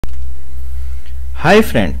Hi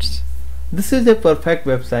friends, this is a perfect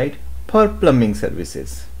website for plumbing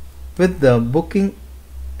services with the booking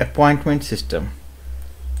appointment system,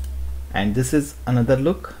 and this is another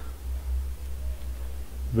look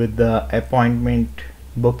with the appointment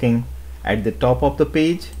booking at the top of the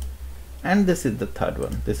page, and this is the third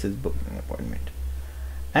one. This is booking appointment,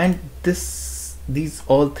 and these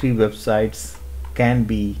all three websites can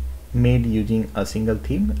be made using a single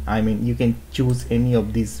theme. I mean, you can choose any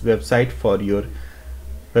of these websites for your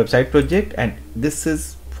website project, and this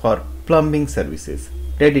is for plumbing services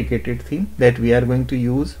dedicated theme that we are going to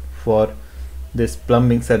use for this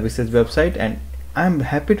plumbing services website. And I'm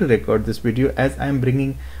happy to record this video as I'm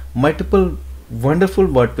bringing multiple wonderful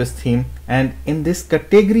WordPress theme, and in this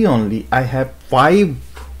category only I have 5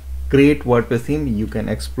 great WordPress theme. You can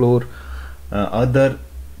explore other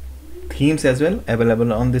themes as well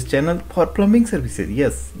available on this channel for plumbing services.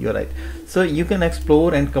 Yes, you're right. So you can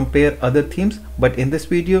explore and compare other themes, but in this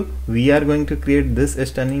video we are going to create this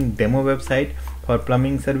stunning demo website for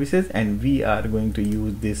plumbing services, and we are going to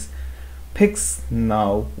use this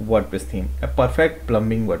Fixnox WordPress theme, a perfect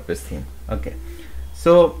plumbing WordPress theme. Okay,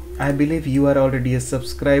 so I believe you are already a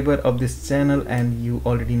subscriber of this channel and you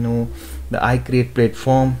already know the I Create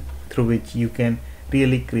platform through which you can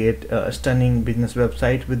really create a stunning business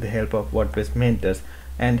website with the help of WordPress mentors,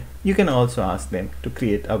 and you can also ask them to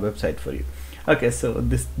create a website for you. Okay, so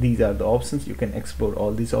these are the options. You can explore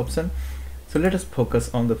all these options. So let us focus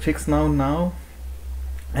on the Fixnox now.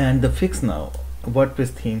 And the Fixnox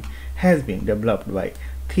WordPress theme has been developed by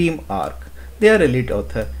ThemeArc. They are a lead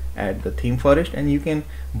author at the Theme Forest, and you can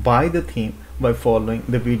buy the theme by following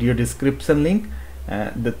the video description link.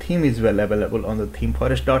 The theme is well available on the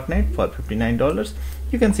themeforest.net for $59.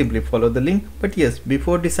 You can simply follow the link, but yes,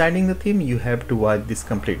 before deciding the theme you have to watch this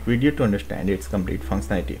complete video to understand its complete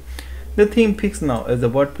functionality. The theme Fixnox is a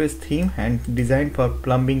WordPress theme and designed for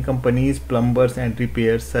plumbing companies, plumbers and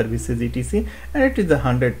repair services etc, and it is a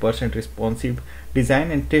 100% responsive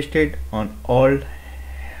design and tested on all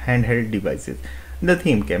handheld devices. The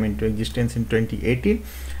theme came into existence in 2018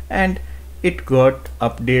 and it got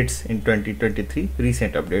updates in 2023,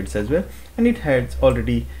 recent updates as well, and it has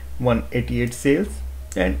already 188 sales,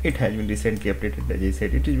 and it has been recently updated. As I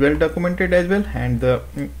said, it is well documented as well, and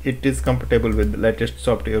it is compatible with the latest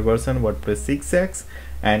software version WordPress 6x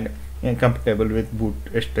and compatible with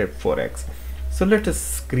Bootstrap 4x. So let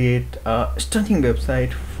us create a stunning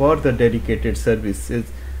website for the dedicated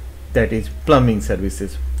services, that is plumbing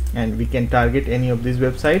services, and we can target any of these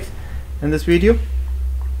websites in this video.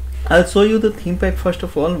 I'll show you the theme pack first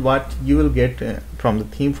of all, what you will get from the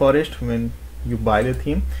Theme Forest when you buy the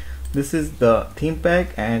theme. This is the theme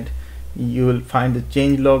pack, and you will find the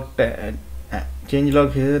changelog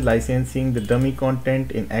here, licensing, the dummy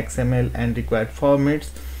content in XML and required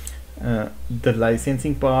formats, the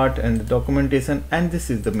licensing part and the documentation, and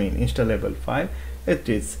this is the main installable file. It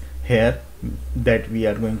is here that we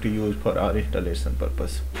are going to use for our installation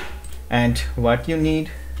purpose. And what you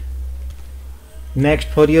need next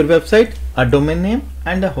for your website: a domain name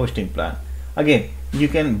and a hosting plan. Again, you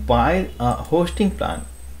can buy a hosting plan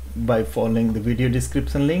by following the video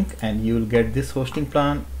description link, and you will get this hosting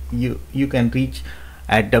plan. You can reach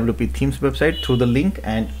at WP Themes website through the link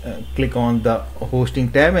and click on the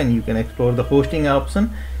hosting tab, and you can explore the hosting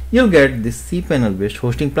option. You'll get this cPanel based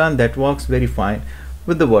hosting plan that works very fine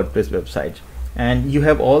with the WordPress website, and you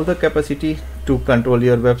have all the capacity to control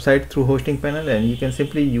your website through hosting panel, and you can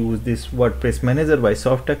simply use this WordPress manager by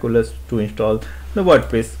Softaculous to install the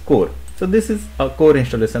WordPress core. So this is a core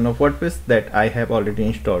installation of WordPress that I have already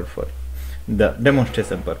installed for the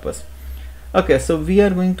demonstration purpose. Okay, so we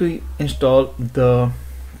are going to install the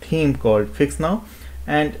theme called Fixnox,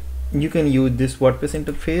 and you can use this WordPress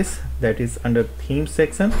interface that is under theme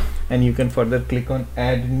section, and you can further click on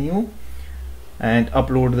add new and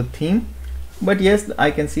upload the theme. But yes,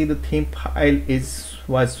 I can see the theme file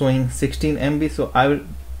was showing 16 MB, so I will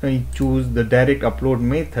choose the direct upload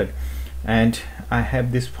method, and I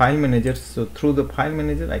have this file manager. So through the file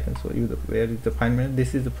manager I can show you where is the file manager.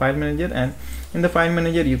 This is the file manager, and in the file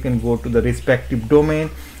manager you can go to the respective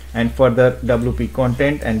domain and further WP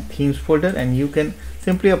content and themes folder, and you can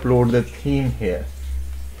simply upload the theme here,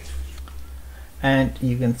 and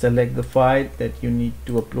you can select the file that you need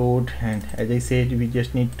to upload. And as I said, we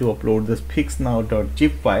just need to upload this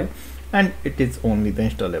fixnox.zip file, and it is only the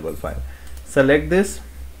installable file. Select this,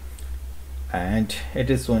 and it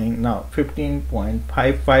is showing now 15.55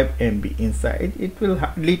 MB inside. It will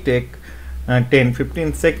hardly take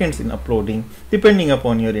 10-15 seconds in uploading, depending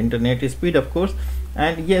upon your internet speed of course.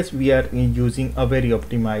 And yes, we are using a very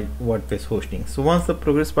optimized WordPress hosting. So once the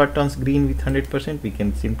progress bar turns green with 100%, we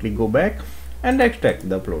can simply go back and extract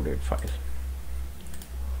the uploaded file.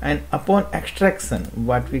 And upon extraction,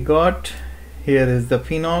 what we got here is the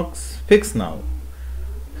Fixnox.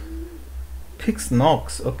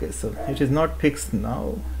 Okay, so it is not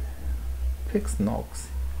Fixnox.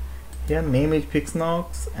 Here name is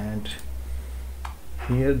Fixnox and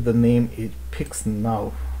here the name is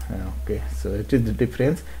Fixnow. Okay, so it is the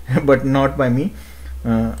difference but not by me,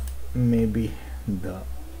 maybe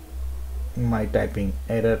my typing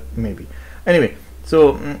error maybe. Anyway,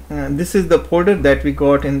 so this is the folder that we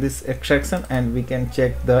got in this extraction, and we can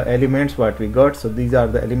check the elements what we got. So these are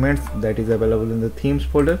the elements that is available in the themes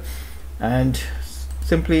folder, and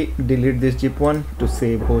simply delete this zip one to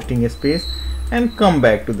save hosting space and come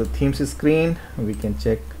back to the themes screen. We can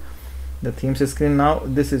check the themes screen now.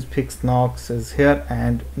 This is Fixnox is here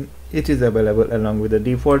and it is available along with the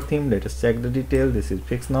default theme. Let us check the detail. This is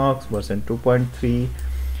Fixnox version 2.3,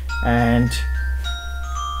 and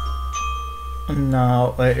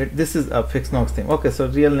now this is a Fixnox theme. Okay, so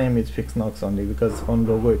real name is Fixnox only because on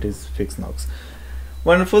logo it is Fixnox.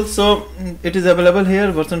 Wonderful. So it is available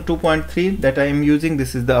here, version 2.3 that I am using.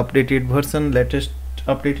 This is the updated version, latest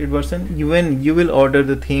updated version. When you will order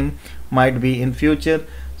the theme, might be in future,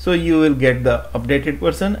 so you will get the updated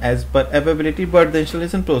version as per availability, but the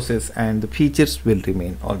installation process and the features will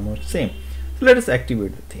remain almost same. So let us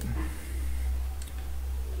activate the theme.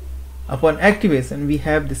 Upon activation, we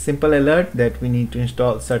have this simple alert that we need to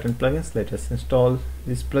install certain plugins. Let us install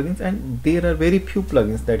these plugins, and there are very few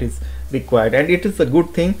plugins that is required, and it is a good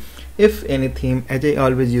thing. If any theme, as I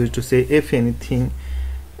always used to say, if anything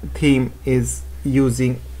theme is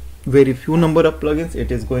using very few number of plugins,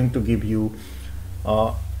 it is going to give you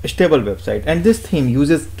a stable website. And this theme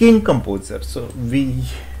uses KingComposer. So we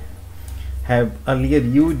have earlier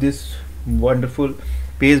used this wonderful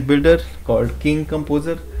page builder called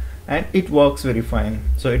KingComposer, and it works very fine.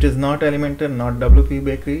 So it is not Elementor, not WP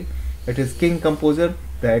Bakery, it is KingComposer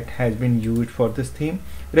that has been used for this theme.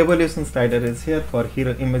 Revolution slider is here for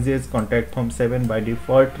hero images. Contact form 7 by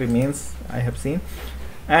default remains, I have seen,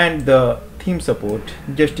 and the theme support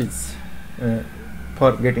just is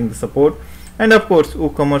for getting the support, and of course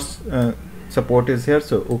WooCommerce support is here,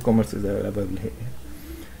 so WooCommerce is available here.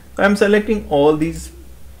 I am selecting all these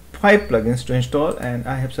 5 plugins to install, and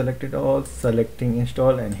I have selected all, selecting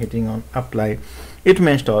install and hitting on apply. It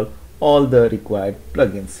may install all the required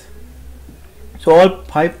plugins. So all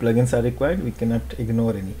 5 plugins are required, we cannot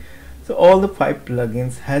ignore any. So all the 5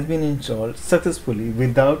 plugins has been installed successfully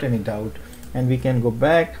without any doubt, and we can go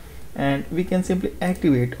back and we can simply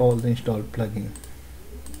activate all the installed plugin.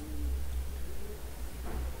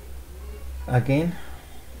 Again,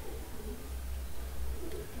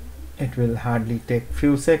 it will hardly take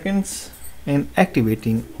few seconds in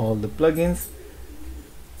activating all the plugins,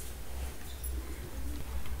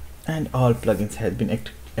 and all plugins have been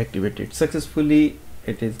activated successfully.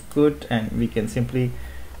 It is good, and we can simply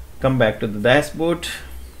come back to the dashboard,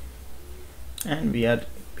 and we are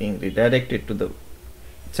being redirected to the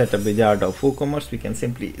setup wizard of WooCommerce. We can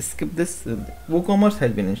simply skip this. WooCommerce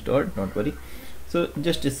has been installed, don't worry. So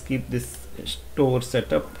just skip this store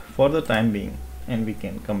setup for the time being, and we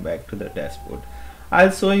can come back to the dashboard.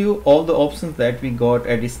 I'll show you all the options that we got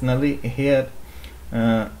additionally here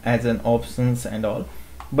as an options and all,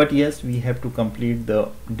 but yes, we have to complete the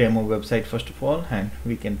demo website first of all, and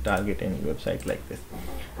we can target any website like this.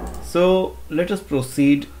 So let us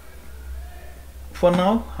proceed. For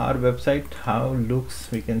now, our website how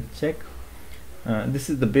looks, we can check. This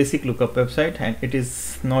is the basic lookup website, and it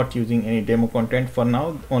is not using any demo content for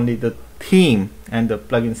now. Only the theme and the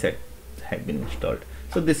plugin set have been installed.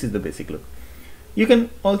 So this is the basic look. You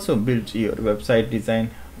can also build your website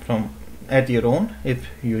design from at your own. If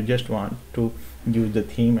you just want to use the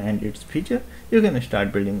theme and its feature, you can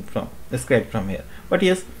start building from scratch from here. But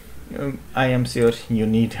yes, I am sure you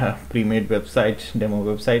need a pre-made website, demo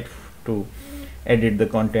website, to edit the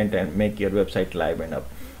content and make your website live and up.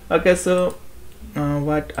 Okay, so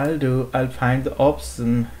what I'll do, I'll find the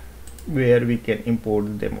option where we can import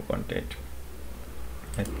the demo content.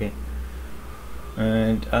 Okay,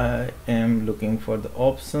 and I am looking for the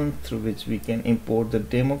option through which we can import the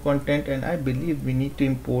demo content, and I believe we need to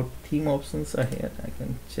import theme options are here. I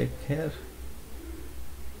can check here,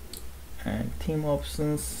 and theme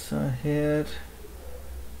options are here.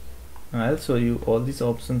 I'll show you all these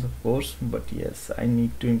options of course, but yes, I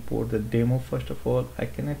need to import the demo first of all. I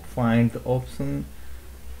cannot find the option,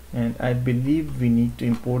 and I believe we need to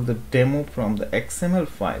import the demo from the XML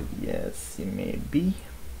file. Yes, it may be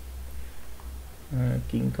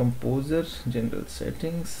KingComposer, general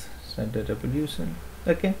settings, standard revolution.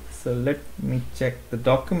 Okay, so let me check the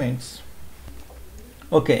documents.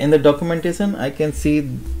 Okay, in the documentation I can see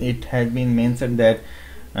it has been mentioned that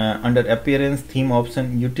under appearance theme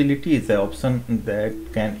option, utility is the option that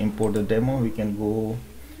can import the demo. We can go,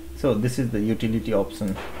 so this is the utility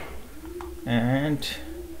option, and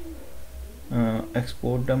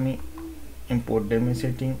export dummy, import demo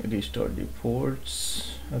setting, restore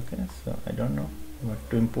defaults. Okay, so I don't know what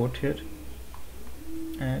to import here,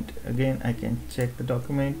 and again I can check the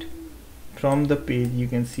document. From the page you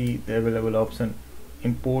can see the available option,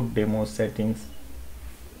 import demo settings,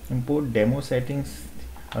 import demo settings.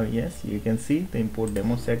 Oh yes, you can see the import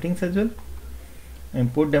demo settings as well.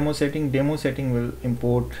 Import demo setting will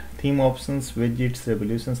import theme options, widgets,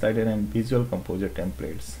 revolution slider, and visual composer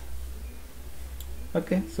templates.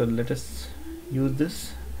 Okay, so let us use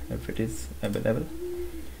this if it is available,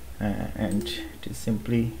 and it is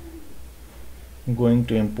simply going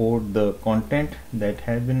to import the content that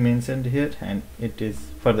has been mentioned here, and it is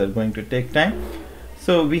further going to take time,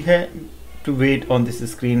 so we have to wait on this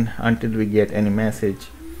screen until we get any message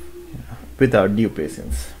without due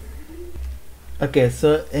patience. Okay,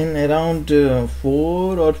 so in around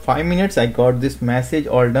 4 or 5 minutes I got this message,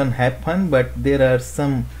 all done, have fun, but there are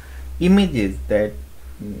some images that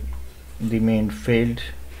remained failed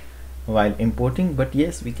while importing. But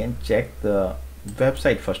yes, we can check the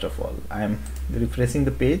website first of all. I am refreshing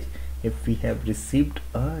the page if we have received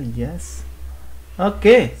yes.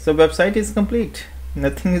 Okay, so website is complete,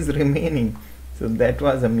 nothing is remaining, so that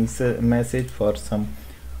was a message for some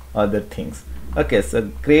other things. Okay, so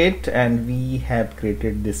great, and we have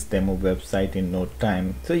created this demo website in no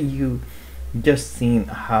time. So you just seen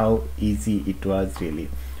how easy it was really,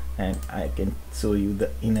 and I can show you the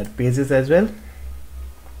inner pages as well.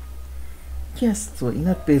 Yes, so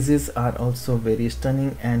inner pages are also very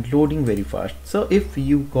stunning and loading very fast. So if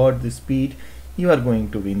you got the speed, you are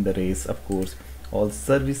going to win the race. Of course, all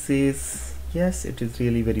services, yes, it is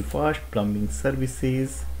really very fast. Plumbing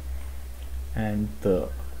services and the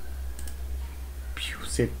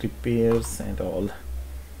set repairs and all,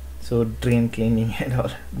 so drain cleaning and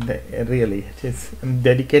all. Really it is a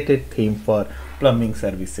dedicated theme for plumbing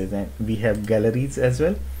services. And we have galleries as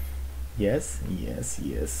well. Yes,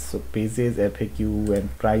 so pages, FAQ,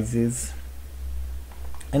 and prices.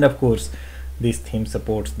 And of course this theme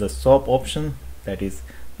supports the shop option, that is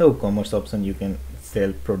the commerce option. You can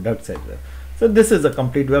sell products as well. So this is a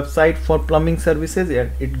complete website for plumbing services.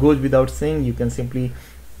 It goes without saying, you can simply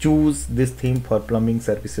choose this theme for plumbing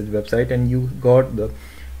services website, and you got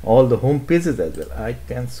all the home pages as well. I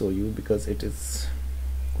can show you because it is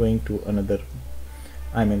going to another,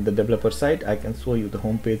 I mean the developer site. I can show you the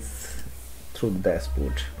home page through the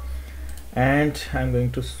dashboard, and I'm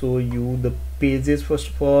going to show you the pages first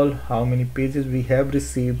of all, how many pages we have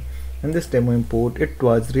received in this demo import. It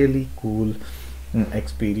was really cool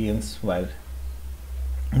experience while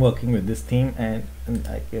working with this theme, and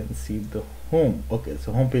I can see the home. Okay,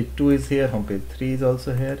 so home page 2 is here, home page 3 is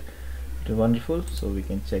also here. It is wonderful. So we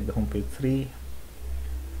can check the home page 3.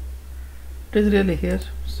 It is really here,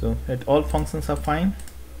 so that all functions are fine.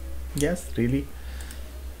 Yes, really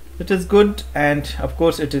it is good, and of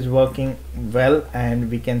course it is working well,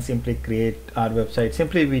 and we can simply create our website.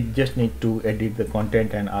 Simply we just need to edit the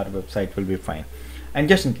content and our website will be fine. And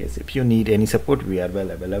just in case if you need any support, we are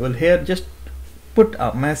well available here. Just put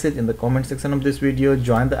a message in the comment section of this video,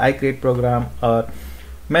 join the iCreate program, or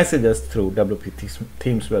message us through WP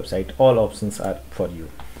Themes website. All options are for you,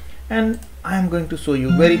 and I am going to show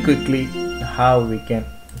you very quickly how we can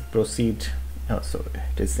proceed. So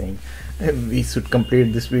it is saying we should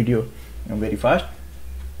complete this video very fast.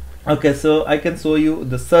 Okay, so I can show you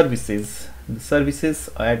the services. The services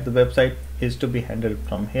at the website is to be handled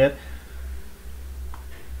from here.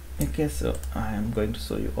 Okay, so I am going to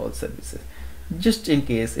show you all services. Just in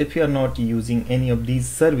case if you are not using any of these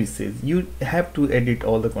services, you have to edit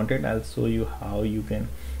all the content. I'll show you how you can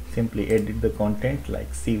simply edit the content,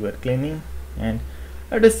 like sewer cleaning, and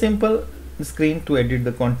it is simple screen to edit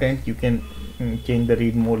the content. You can change the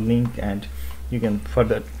read more link, and you can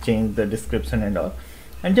further change the description and all.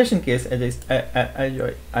 And just in case, as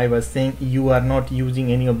I was saying, you are not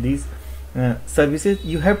using any of these services,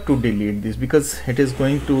 you have to delete this because it is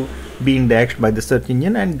going to be indexed by the search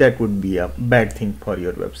engine, and that would be a bad thing for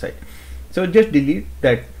your website. So just delete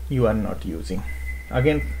that you are not using.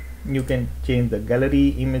 Again, you can change the gallery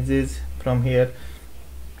images from here,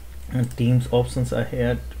 and themes options are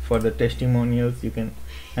here. For the testimonials, you can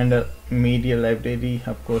handle media library.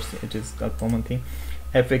 Of course, it is a common thing.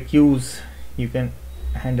 FAQs you can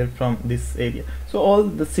handle from this area. So all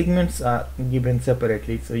the segments are given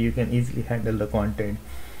separately, so you can easily handle the content,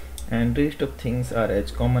 and rest of things are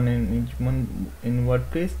as common in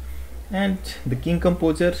WordPress. And the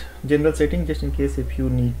KingComposer general setting, just in case if you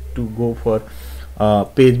need to go for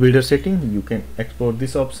page builder setting, you can explore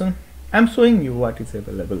this option. I'm showing you what is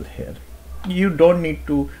available here. You don't need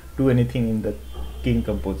to do anything in the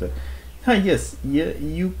KingComposer. Yes,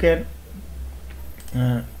 you can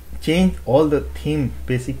change all the theme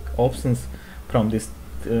basic options from this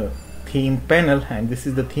theme panel, and this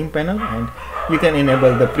is the theme panel, and you can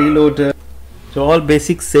enable the preloader. So all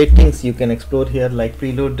basic settings you can explore here, like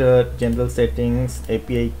preloader, general settings,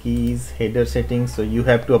 API keys, header settings. So you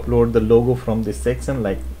have to upload the logo from this section,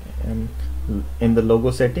 like in the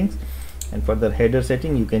logo settings. And for the header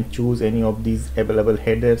setting, you can choose any of these available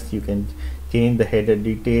headers. You can change the header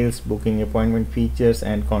details, booking appointment features,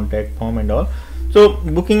 and contact form and all. So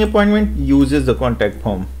booking appointment uses the contact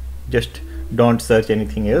form, just don't search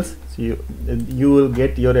anything else. So you will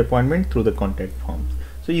get your appointment through the contact forms.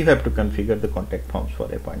 So you have to configure the contact forms for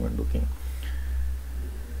appointment booking.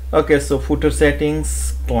 Okay, so footer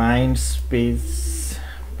settings, clients page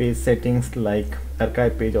settings like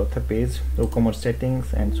archive page, author page, WooCommerce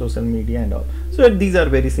settings, and social media and all. So these are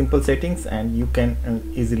very simple settings, and you can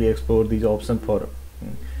easily explore these options for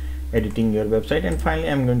editing your website. And finally,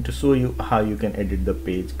 I'm going to show you how you can edit the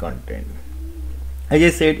page content. As I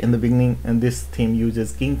said in the beginning, and this theme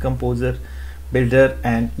uses KingComposer builder,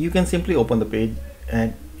 and you can simply open the page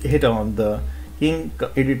and hit on the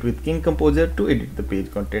edit with KingComposer to edit the page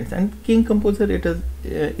contents. And KingComposer, it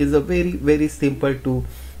is a very simple to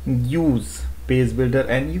use page builder,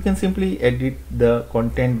 and you can simply edit the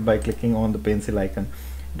content by clicking on the pencil icon.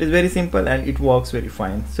 It is very simple and it works very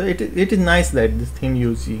fine. So it is nice that this theme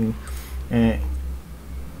using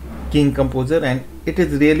KingComposer, and it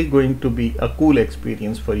is really going to be a cool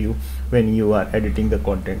experience for you when you are editing the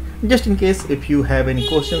content. Just in case if you have any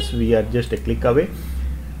questions, we are just a click away.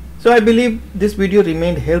 So I believe this video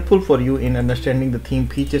remained helpful for you in understanding the theme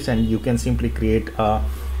features, and you can simply create a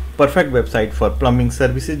perfect website for plumbing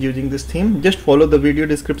services using this theme. Just follow the video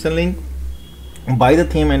description link, buy the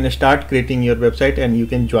theme, and start creating your website, and you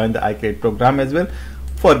can join the iCreate program as well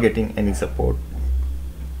for getting any support.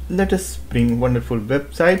 Let us bring wonderful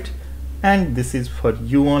website, and this is for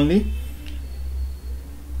you only,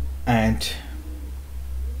 and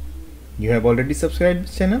you have already subscribed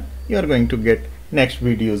this channel, you are going to get next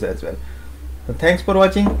videos as well. So thanks for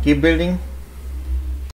watching, keep building.